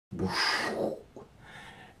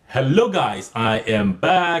Hello guys, I am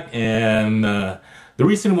back, and the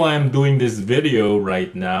reason why I'm doing this video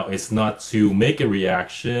right now is not to make a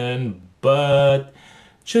reaction, but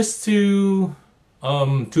just to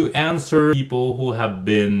answer people who have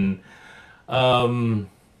been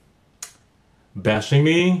bashing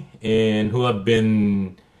me and who have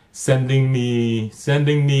been sending me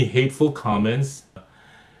hateful comments,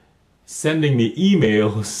 sending me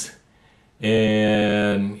emails,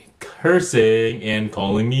 and cursing and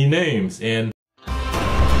calling me names. And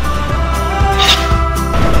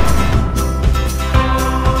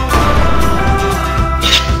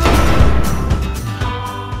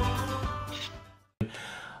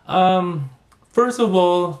first of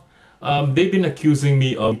all, they've been accusing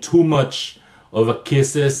me of too much of a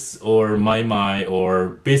Kisses or my or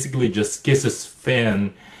basically just Kisses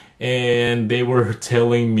fan, and they were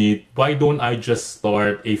telling me, why don't I just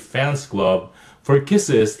start a fans club for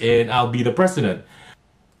Kisses and I'll be the president?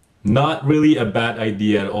 Not really a bad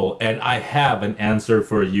idea at all, and I have an answer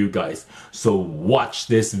for you guys, so watch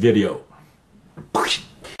this video.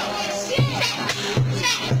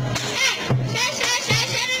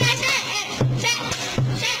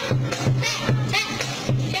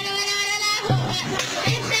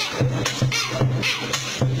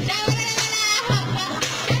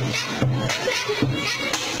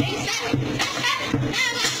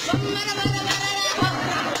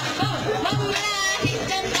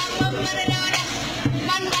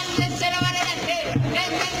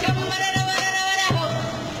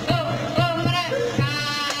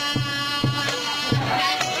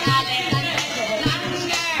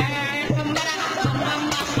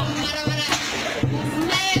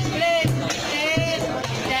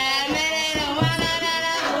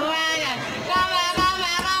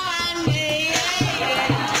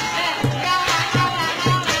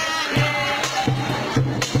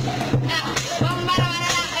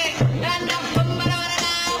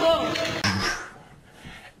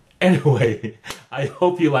 Anyway, I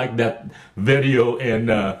hope you like that video, and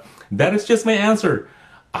that is just my answer.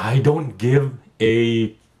 I don't give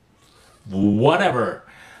a whatever,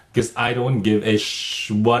 because I don't give a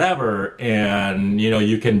whatever. And you know,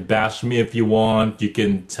 you can bash me if you want, you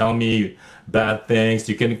can tell me bad things,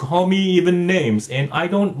 you can call me even names, and I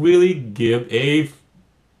don't really give a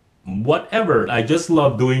whatever. I just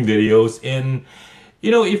love doing videos, and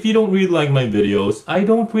you know, if you don't really like my videos, I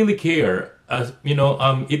don't really care. You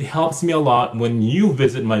know, it helps me a lot when you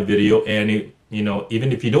visit my video, and it, you know,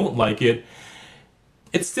 even if you don't like it,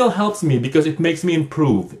 it still helps me because it makes me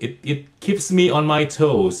improve. It keeps me on my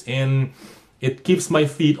toes, and it keeps my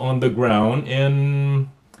feet on the ground, and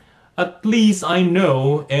at least I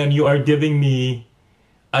know, and you are giving me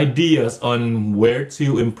ideas on where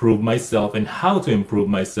to improve myself and how to improve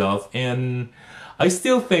myself, and I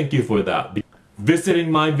still thank you for that. Visiting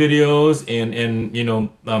my videos and you know,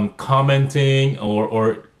 commenting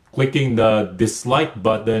or clicking the dislike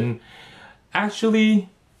button, actually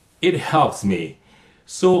it helps me.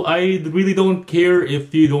 So I really don't care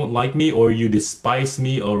if you don't like me or you despise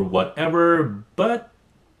me or whatever, but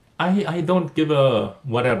I don't give a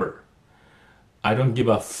whatever. I don't give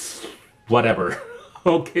a whatever.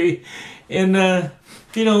 Okay? And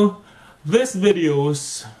you know, these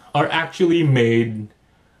videos are actually made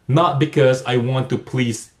not because I want to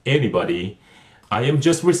please anybody. I am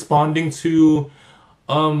just responding to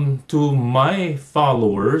my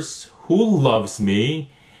followers who loves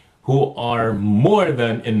me, who are more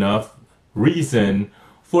than enough reason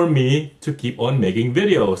for me to keep on making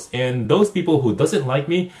videos. And those people who doesn't like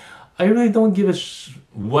me, I really don't give a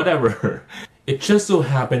whatever. It just so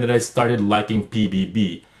happened that I started liking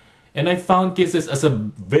PBB, and I found Kisses as a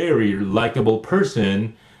very likable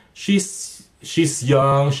person. She's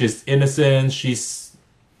young, she's innocent, she's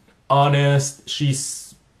honest,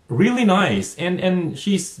 she's really nice, and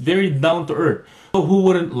she's very down to earth. So who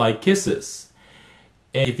wouldn't like Kisses?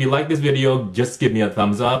 And if you like this video, just give me a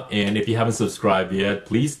thumbs up, and if you haven't subscribed yet,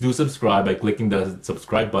 please do subscribe by clicking the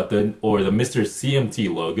subscribe button or the Mr.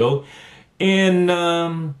 CMT logo. And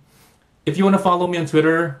if you want to follow me on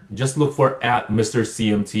Twitter, just look for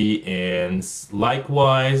 @MrCMT, and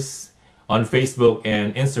likewise on Facebook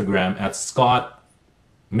and Instagram @Scott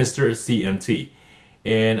Mr. CMT.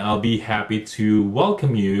 And I'll be happy to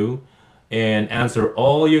welcome you and answer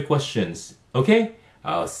all your questions. Okay?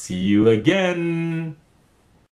 I'll see you again.